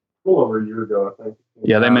over a year ago, I think.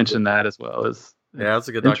 Yeah, they mentioned that as well. It's that's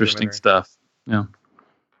a good interesting stuff. Yeah.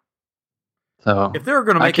 So if they were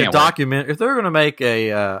going to make a document, if they were going to make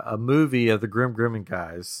a movie of the Grinning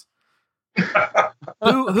guys,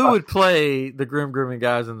 who would play the Grinning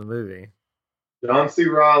guys in the movie? John C.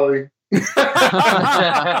 Reilly.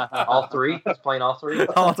 All 3? He's playing all 3?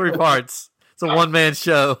 All 3 parts. It's a one-man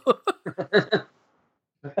show.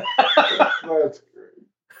 That's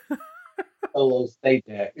great. Solo state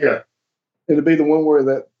act. Yeah. It'd be the one where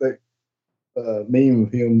that meme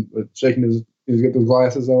of him shaking he's got those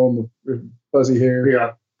glasses on with fuzzy hair.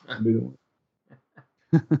 Yeah. That'd be the one.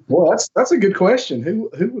 Well, that's a good question. Who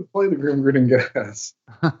would play the Grinning guys?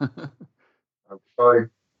 Probably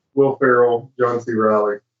Will Ferrell, John C.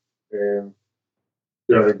 Reilly, and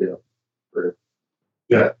Johnny Depp.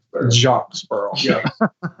 Jacques Sparrow. Yeah.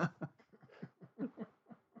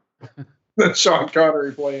 That's Sean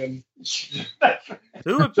Connery playing.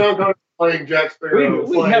 Who would Sean Connery playing Jack Sparrow?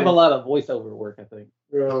 We have a lot of voiceover work, I think.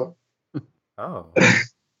 Yeah. Oh.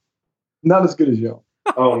 Not as good as y'all.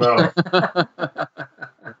 Oh, no.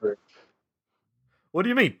 What do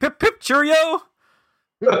you mean? Pip, pip, cheerio?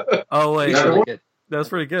 Oh, wait. That's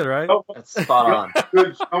pretty good, right? Oh, that's spot on.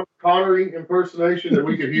 Good Sean Connery impersonation that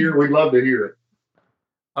we could hear. We'd love to hear it.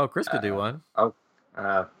 Oh, Chris could do one.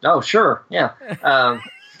 Oh, sure. Yeah.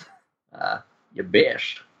 Your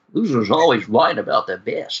best. Losers always whine about their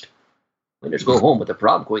best. Winners go home with the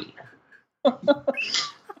prom queen.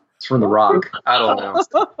 It's from The Rock. I don't know.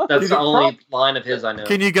 That's the only line of his I know.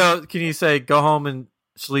 Can you say, go home and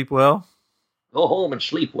sleep well? Go home and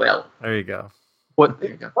sleep well. There you go.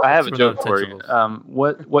 I have a joke for you.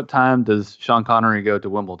 What time does Sean Connery go to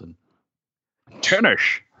Wimbledon? Tennis.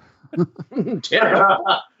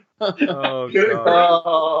 Oh,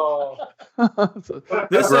 God.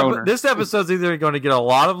 This episode's either going to get a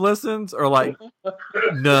lot of listens or like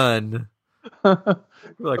none. The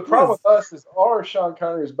problem with us is our Sean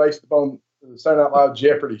Connery is based upon the Saturday Night Live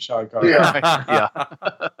Jeopardy Sean Connery. Yeah.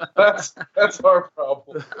 That's our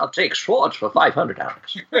problem. I'll take Schwartz for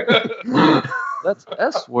 $500. That's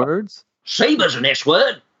S words. Saber's an S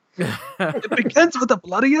word. It begins with a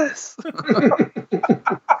bloody S.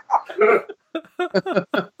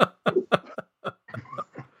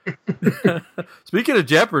 Speaking of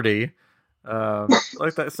Jeopardy,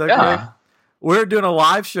 like that segue, we're doing a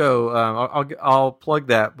live show. I'll plug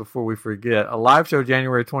that before we forget. A live show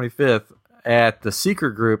January 25th at the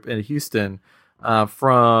Secret Group in Houston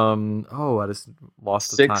from I just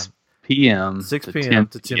lost the time. 6 p.m. 6 p.m.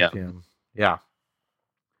 to 10 p.m. Yeah.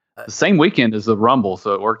 The same weekend as the Rumble,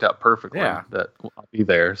 so it worked out perfectly. Yeah. That I'll be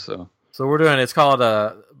there. So we're doing. It's called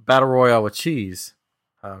a Battle Royale with Cheese,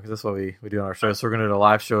 because that's what we do on our show. So we're going to do a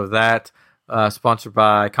live show of that, sponsored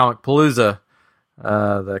by Comic Palooza,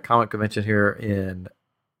 the comic convention here in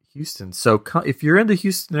Houston. So if you're in the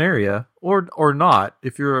Houston area, or not,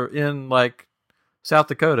 if you're in like South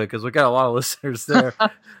Dakota, because we got a lot of listeners there.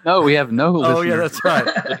 No, we have no listeners. Oh yeah, that's right.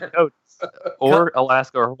 Or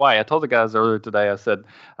Alaska or Hawaii. I told the guys earlier today, I said,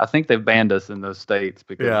 I think they've banned us in those states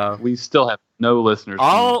because we still have no listeners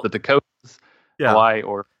from the Dakotas, Hawaii,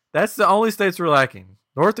 or... That's the only states we're lacking.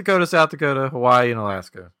 North Dakota, South Dakota, Hawaii, and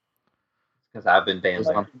Alaska. Because I've been banned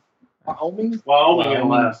there. Wyoming and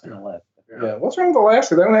Alaska. Yeah. What's wrong with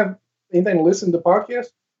Alaska? They don't have anything to listen to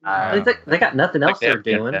podcasts? They got nothing else they're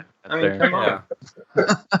doing. I mean, come on.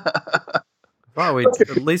 Thought we'd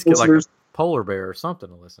at least get like a polar bear or something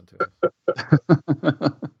to listen to.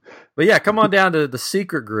 But yeah, come on down to the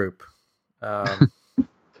secret group.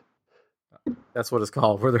 That's what it's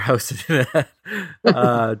called, where they're hosted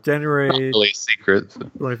at. January really secret.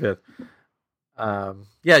 25th.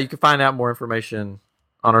 Yeah, you can find out more information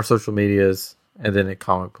on our social medias and then at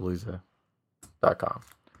comicpalooza.com.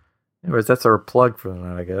 Anyways, that's our plug for the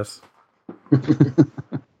night, I guess.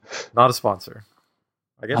 Not a sponsor.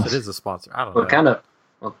 I guess it is a sponsor. I don't know. Kind of.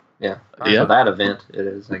 Well, yeah. For that event, it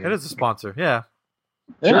is. I guess. It is a sponsor. Yeah.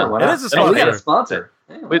 Sure. It is a sponsor. We got a sponsor.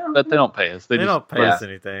 But they don't pay us. They don't pay us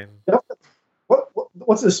anything.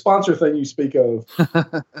 What's the sponsor thing you speak of?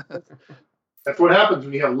 That's what happens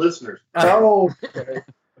when you have listeners. Oh, okay.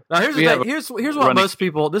 Now here's the thing. Here's what most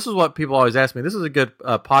people. This is what people always ask me. This is a good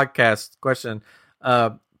podcast question.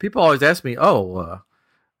 People always ask me, "Oh,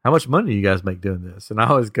 how much money do you guys make doing this?" And I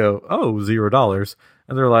always go, "Oh, $0."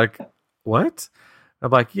 And they're like, "What?"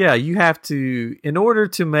 I'm like, "Yeah, you have to. In order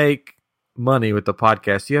to make money with the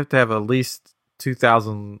podcast, you have to have at least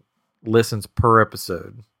 2,000 listens per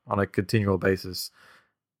episode on a continual basis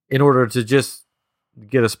in order to just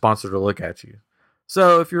get a sponsor to look at you."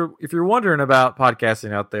 So if you're wondering about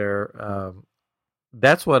podcasting out there,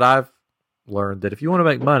 that's what I've learned, that if you want to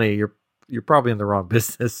make money, you're probably in the wrong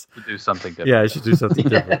business. To do something different. Yeah, you should do something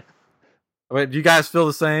different. I mean, do you guys feel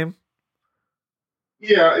the same?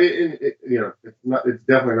 Yeah, it's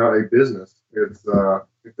definitely not a business. It's a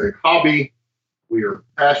hobby. We are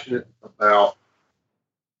passionate about.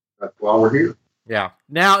 That's why we're here. Yeah.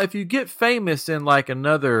 Now, if you get famous in like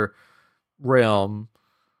another realm,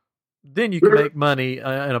 then you can make money in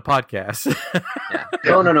a podcast. Yeah.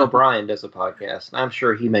 Conan O'Brien does a podcast. I'm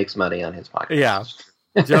sure he makes money on his podcast.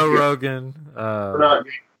 Yeah. Joe Rogan. We're not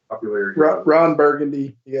getting popularity. Ron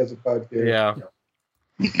Burgundy, he has a podcast. Yeah.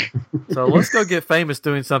 So let's go get famous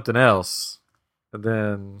doing something else, and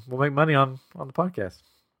then we'll make money on the podcast.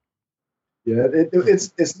 Yeah,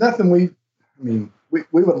 it's nothing we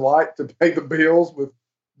would like to pay the bills with,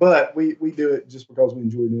 but we do it just because we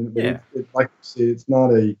enjoy doing it. But it, like you said, it's not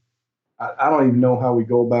I don't even know how we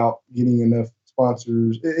go about getting enough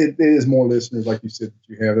sponsors. It is more listeners, like you said, that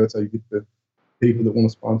you have. That's how you get the people that want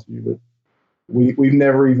to sponsor you. But we've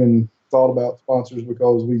never even thought about sponsors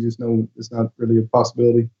because we just know it's not really a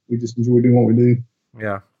possibility. We just enjoy doing what we do.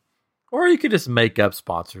 Yeah. Or you could just make up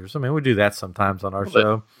sponsors. I mean, we do that sometimes on our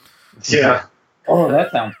show. Yeah. Oh,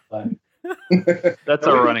 that sounds fun. That's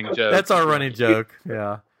our running joke. That's our running joke.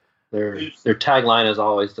 Yeah. Their tagline is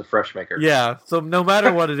always the Fresh Maker. Yeah. So no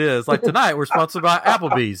matter what it is, like tonight, we're sponsored by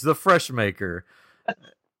Applebee's, the Fresh Maker.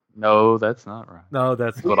 No, that's not right. No,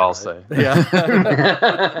 that's what I'll say.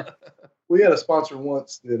 Yeah. We had a sponsor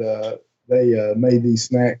once that they made these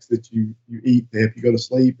snacks that you eat to help you go to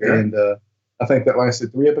sleep, and I think that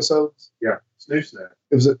lasted 3 episodes. Yeah, snooze snack.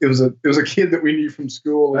 It was a kid that we knew from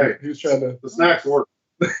school. And he was trying to. The snacks work.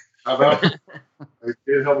 How about it? They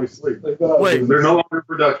did help me sleep. Wait, they're no longer in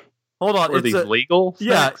production. Hold on. Are these legal?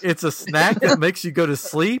 Yeah, snacks? it's a snack that makes you go to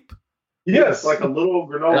sleep. Yes, it's like a little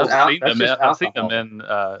granola. I've seen them in.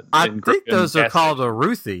 I think those are called a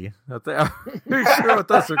Ruthie. I'm pretty sure what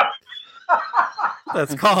those are.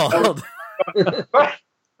 That's called.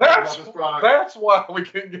 That's why we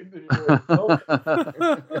couldn't get anywhere.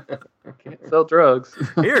 Can't sell drugs.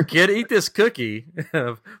 Here, kid, eat this cookie.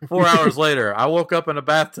 4 hours later, I woke up in a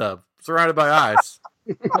bathtub surrounded by ice.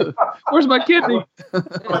 Where's my kidney?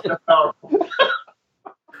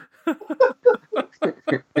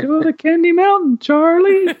 Go to Candy Mountain,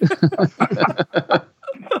 Charlie.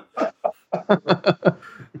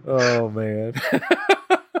 Oh man.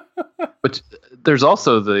 But there's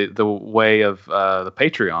also the way of the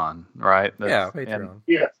Patreon, right? Patreon.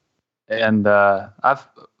 And I've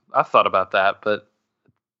thought about that, but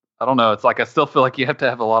I don't know. It's like I still feel like you have to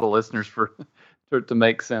have a lot of listeners for to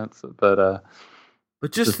make sense. But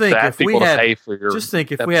just think if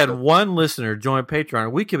we had one listener join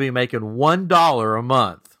Patreon, we could be making $1 a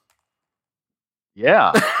month.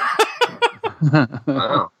 Yeah. Wow.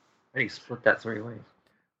 How do you split that 3 ways?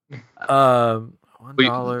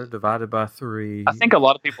 $1 divided by 3. I think a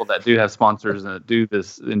lot of people that do have sponsors and that do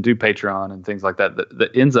this and do Patreon and things like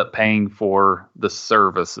that ends up paying for the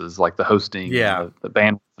services like the hosting, and the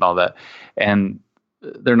bandwidth and all that, and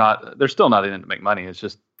they're still not in it to make money. It's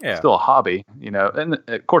just still a hobby, And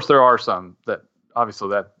of course, there are some that obviously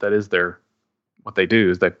that is what they do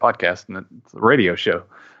is they podcast, and it's a radio show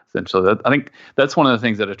essentially. I think that's one of the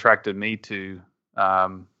things that attracted me to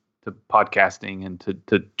podcasting and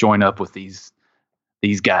to join up with these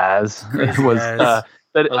guys was that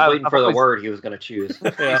I was waiting for the word he was going to choose.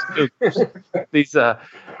 These, but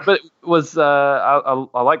it was I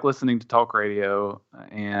like listening to talk radio,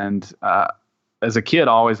 and as a kid,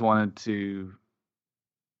 I always wanted to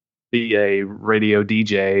be a radio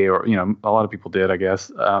DJ, or a lot of people did, I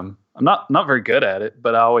guess. I'm not very good at it,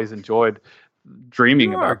 but I always enjoyed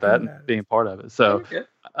dreaming about that and being part of it. So,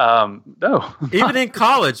 no, even in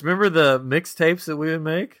college, remember the mixtapes that we would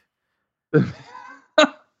make?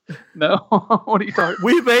 No, what are you talking?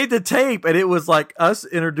 We made the tape, and it was like us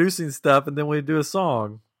introducing stuff, and then we'd do a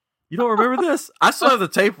song. You don't remember this? I still have the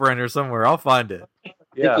tape around here somewhere. I'll find it. I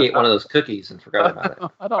think he ate one of those cookies and forgot about it.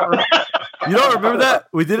 I don't remember. You don't remember that?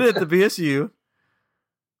 We did it at the BSU.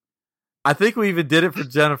 I think we even did it for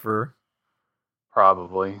Jennifer.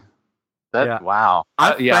 Probably. Wow.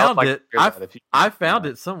 I found it. I found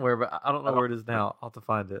it somewhere, but I don't know where it is now. I'll have to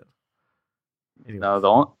find it. Anyway. No,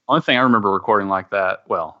 the only thing I remember recording like that,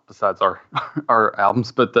 well, besides our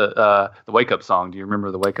albums, but the Wake Up song. Do you remember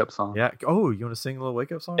the Wake Up song? Yeah. Oh, you want to sing a little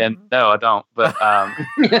Wake Up song? And no, I don't. But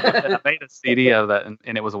I made a CD of that, and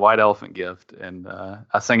it was a White Elephant gift, and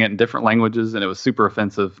I sang it in different languages, and it was super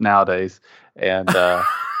offensive nowadays, and but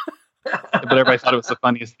everybody thought it was the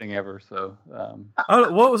funniest thing ever. So,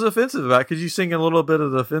 what was offensive about it? Could you sing a little bit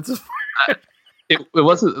of the offensive part? It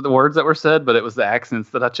wasn't the words that were said, but it was the accents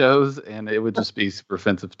that I chose, and it would just be super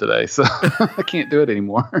offensive today. So I can't do it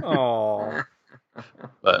anymore. Oh,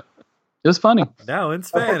 but it was funny. Now in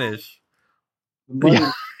Spanish.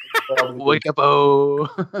 Wake up, oh.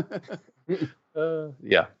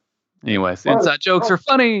 Yeah. Anyways, inside jokes are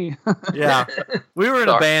funny. Yeah, we were in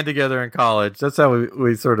a band together in college. That's how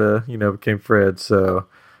we sort of became friends. So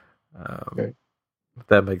if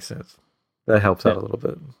that makes sense. That helps out a little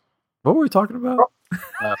bit. What were we talking about?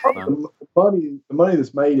 The money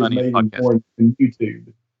that's made is made more in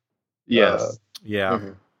YouTube. Yes.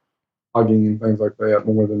 Blogging and things like that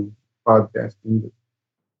more than podcasting. But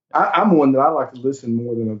I'm one that I like to listen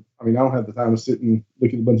more than I don't have the time to sit and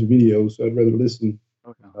look at a bunch of videos, so I'd rather listen.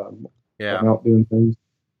 Out doing things.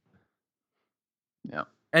 Yeah.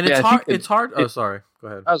 And it's hard. Oh, sorry. Go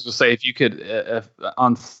ahead. I was going to say, if you could,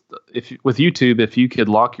 with YouTube, if you could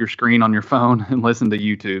lock your screen on your phone and listen to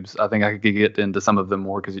YouTubes, I think I could get into some of them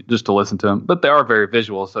more just to listen to them. But they are very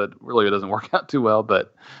visual, so it really doesn't work out too well.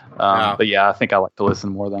 But yeah, I think I like to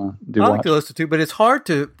listen more than I do. I like to listen too, but it's hard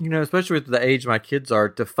to, especially with the age my kids are,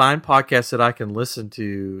 to find podcasts that I can listen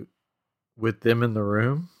to with them in the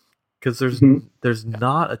room, because there's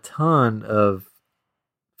not a ton of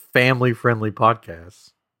family friendly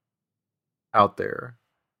podcasts out there,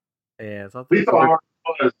 and so we thought ours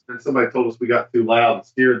was, and somebody told us we got too loud and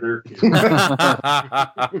scared their kids.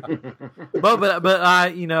 but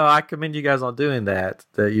I commend you guys on doing that.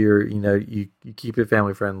 That you keep it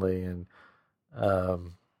family friendly, and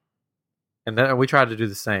then we try to do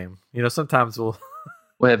the same. Sometimes we'll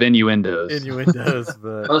have innuendos,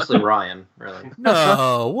 but mostly Ryan, really.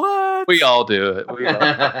 No, what? We all do it.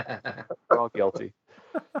 We're all guilty.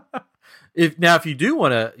 If you do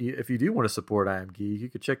want to support I Am Geek, you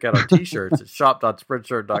can check out our t-shirts at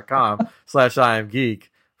shop.spreadshirt.com/I Am Geek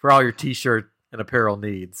for all your t-shirt and apparel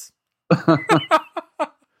needs. In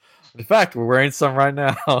fact, we're wearing some right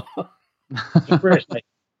now. The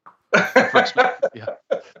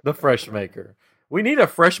Fresh Maker. We need a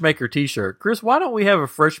Fresh Maker t-shirt. Chris, why don't we have a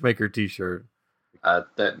Fresh Maker t-shirt?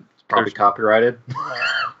 That's probably copyrighted.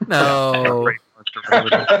 No.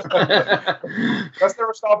 That's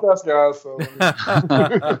never stopped us, guys. So.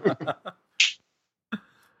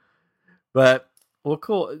 But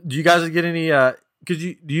cool. Do you guys get any? Do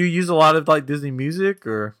you use a lot of like Disney music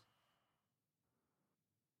or?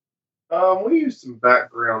 We use some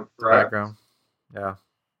background tracks. Yeah.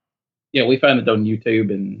 Yeah, we find it on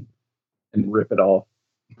YouTube and rip it off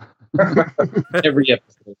every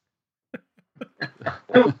episode.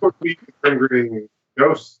 And of course, we use Grinning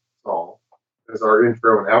Ghost song as our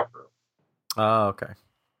intro and outro. Oh, okay.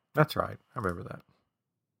 That's right. I remember that.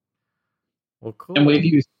 Well, cool. And we've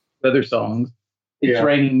used other songs. It's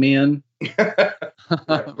Raining Men.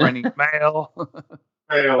 Raining Mail.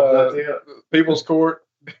 That's it. People's Court.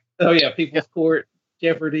 Oh, yeah. People's Court.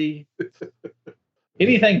 Jeopardy.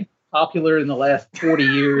 Anything popular in the last 40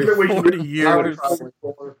 years. 40 years.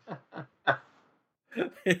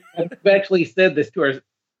 I've actually said this to us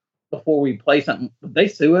before we play something. Would they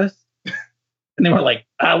sue us? And they were like,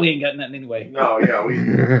 we ain't got nothing anyway. No, yeah, we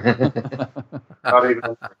not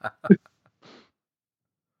even.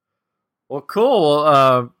 Well, cool.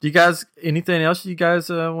 Well, do you guys anything else you guys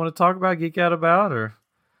want to talk about, geek out about, or?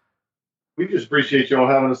 We just appreciate y'all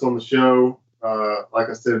having us on the show. Like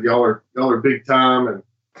I said, y'all are big time, and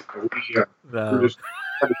we're just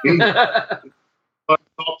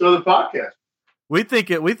talk to other podcasts. We think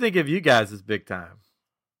of you guys as big time.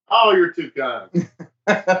 Oh, you're too kind. Too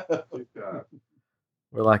kind.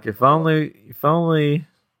 We're like, if only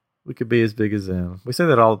we could be as big as them. We say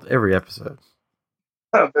that every episode.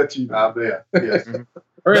 I bet you. I bet. Yes.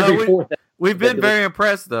 Or every fourth. We've been very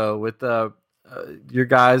impressed though with your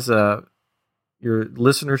guys, your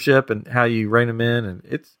listenership and how you rein them in, and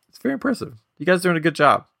it's very impressive. You guys are doing a good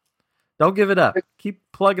job. Don't give it up. Keep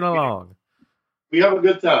plugging along. We have a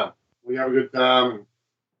good time.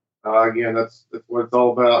 Again, that's what it's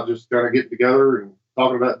all about. Just kind of getting together and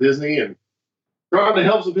talking about Disney and trying to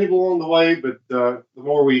help some people along the way. But the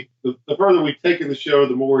further we take in the show,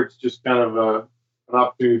 the more it's just kind of an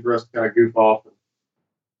opportunity for us to kind of goof off and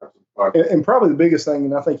have some fun. And probably the biggest thing,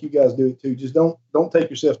 and I think you guys do it too, just don't take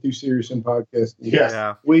yourself too serious in podcasting. Yes.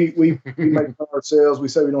 Yeah. We make fun of ourselves. We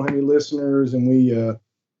say we don't have any listeners, and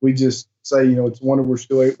we just say, it's a wonder we're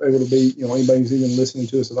still able to be, anybody's even listening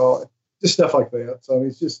to us at all. Just stuff like that. So I mean,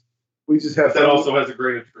 it's just, we just have that also has a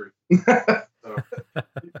grain of truth.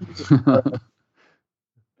 So.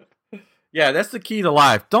 Yeah, that's the key to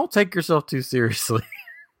life. Don't take yourself too seriously.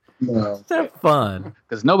 No. Just have fun.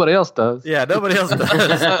 Because nobody else does. Yeah, nobody else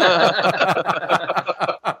does.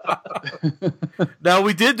 Now,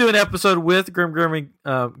 we did do an episode with Grinning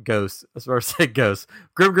Ghosts. That's where I said Ghosts.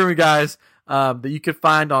 Grinning guys that you could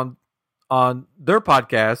find on their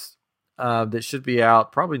podcast that should be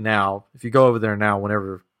out probably now. If you go over there now,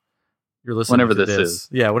 whenever you're listening Whenever to this is.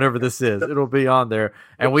 Yeah, whenever this is. It'll be on there.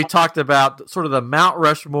 And we talked about sort of the Mount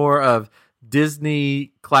Rushmore of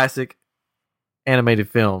Disney classic animated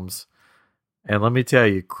films. And let me tell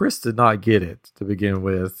you, Chris did not get it to begin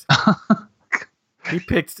with. He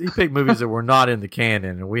picked movies that were not in the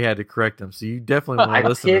canon, and we had to correct them. So you definitely want to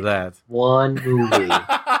listen to that. One movie.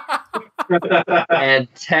 And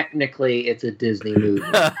technically, it's a Disney movie.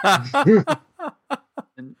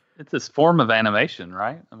 And it's this form of animation,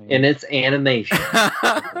 right? I mean, And it's animation.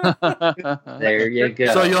 There you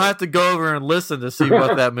go. So you'll have to go over and listen to see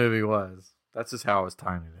what that movie was. That's just how I was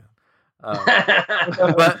timing it.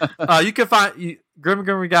 But you can find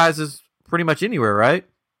Grinning Guys is pretty much anywhere, right?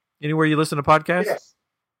 Anywhere you listen to podcasts? Yes.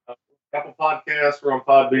 Apple Podcasts, we're on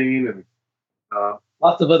Podbean, and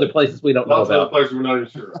Lots of other places we don't know lots of other about. places we're not even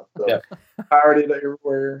sure of. So. Yeah. Pirated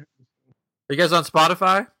everywhere. Are you guys on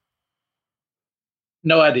Spotify?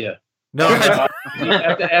 No idea. No, You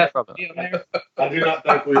have to ask. I do not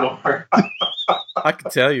think we are. I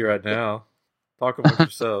can tell you right now. Talk amongst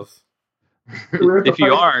yourselves. if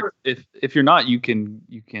you aren't, if you're not, you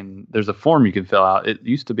can. There's a form you can fill out. It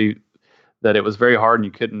used to be that it was very hard and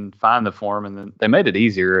you couldn't find the form, and then they made it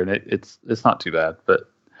easier, and it's not too bad.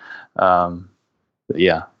 But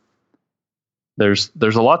yeah, there's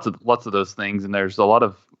a lots of those things, and there's a lot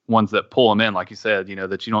of ones that pull them in, like you said,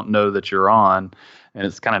 that you don't know that you're on, and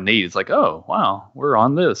it's kind of neat. It's like, oh wow, we're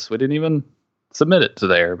on this. We didn't even submit it to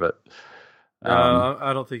there, but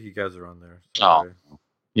I don't think you guys are on there. Oh,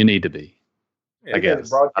 you need to be. Yeah, I guess.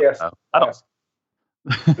 Broadcast. I don't.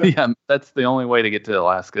 Yeah, that's the only way to get to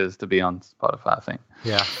Alaska is to be on Spotify, I think.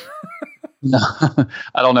 Yeah. No,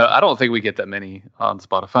 I don't know. I don't think we get that many on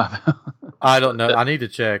Spotify, though. I don't know. I need to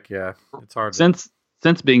check. Yeah, it's hard. Since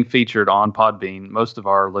being featured on Podbean, most of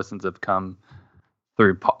our listens have come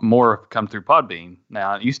through Podbean.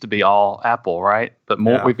 Now it used to be all Apple, right? But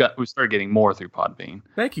more we started getting more through Podbean.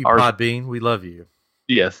 Thank you, Podbean. We love you.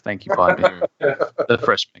 Yes, thank you, Podbean. The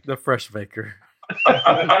fresh maker. The fresh maker.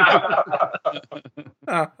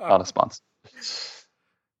 Not a sponsor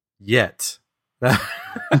yet.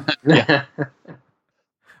 Yeah.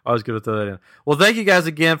 I was going to throw that in. Well, thank you guys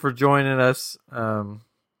again for joining us and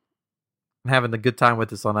having a good time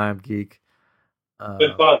with us on I Am Geek.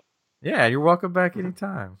 Been fun. Yeah, you're welcome back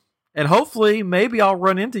anytime. And hopefully, maybe I'll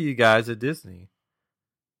run into you guys at Disney.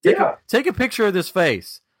 Take a picture of this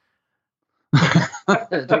face. Take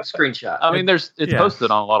a screenshot. I mean, it's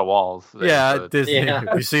posted on a lot of walls. Yeah, so Disney.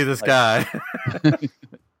 Yeah. You see this guy.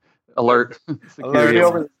 Alert. Alert.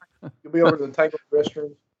 You'll be over to the Tangled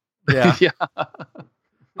restroom. Yeah. Yeah.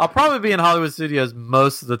 I'll probably be in Hollywood Studios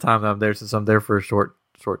most of the time that I'm there, since I'm there for a short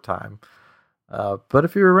time. But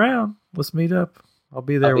if you're around, let's meet up. I'll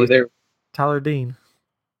be there I'll be with there. Tyler Dean.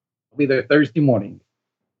 I'll be there Thursday morning.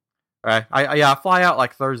 All right. I fly out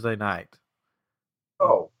like Thursday night.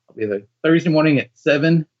 Oh, I'll be there Thursday morning at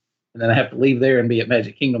 7, and then I have to leave there and be at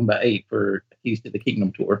Magic Kingdom by 8 for Keys to the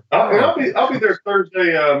Kingdom tour. I'll be there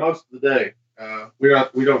Thursday most of the day. We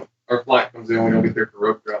don't. Our flight comes in. We don't get there for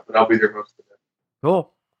road trip, but I'll be there most of the day.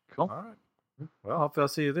 Cool. Cool. All right. Well, hopefully I'll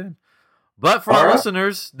see you then. But for All our right.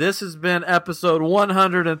 listeners, this has been episode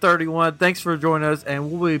 131. Thanks for joining us,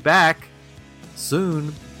 and we'll be back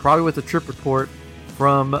soon, probably with a trip report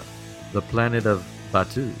from the planet of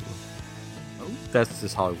Batu. Oh, that's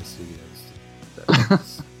just Hollywood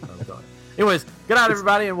Studios. Anyways, good night,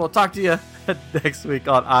 everybody, and we'll talk to you next week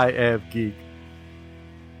on I Am Geek.